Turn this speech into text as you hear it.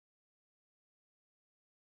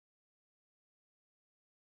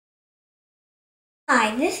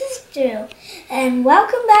Hi, this is Drew, and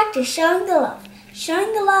welcome back to Showing the Love.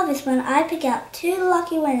 Showing the Love is when I pick out 2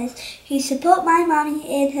 lucky winners who support my mommy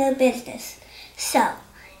in her business. So,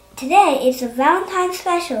 today is a Valentine's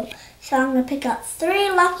special, so I'm going to pick out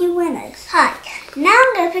 3 lucky winners. Hi, now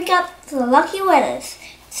I'm going to pick up the lucky winners.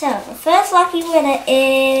 So, the first lucky winner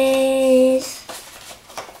is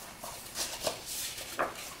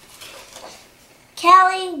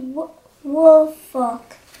Kelly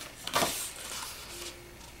Woolfolk.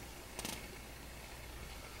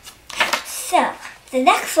 So, the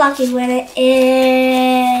next lucky winner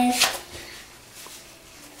is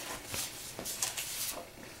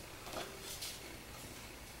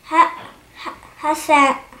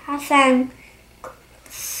Hassan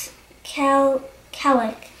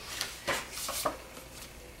Kellick.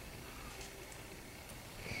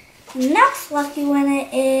 The next lucky winner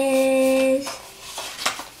is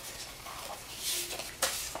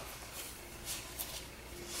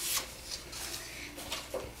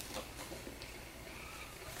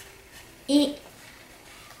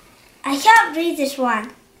I can't read this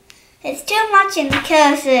one. It's too much in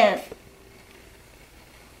cursive.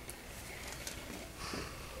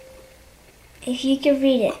 If you can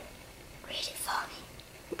read it for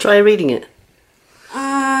me. Try reading it.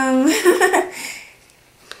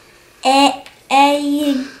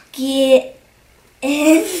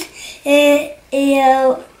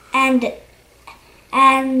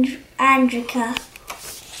 Andrika.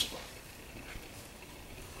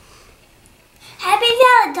 Happy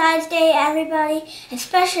Valentine's Day, everybody,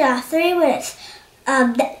 especially our 3 winners.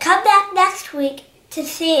 Come back next week to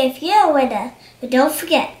see if you're a winner. But don't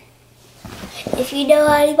forget, if you know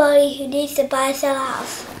anybody who needs to buy or sell a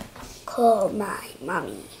house, call my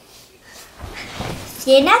mommy.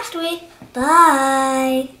 See you next week.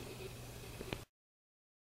 Bye.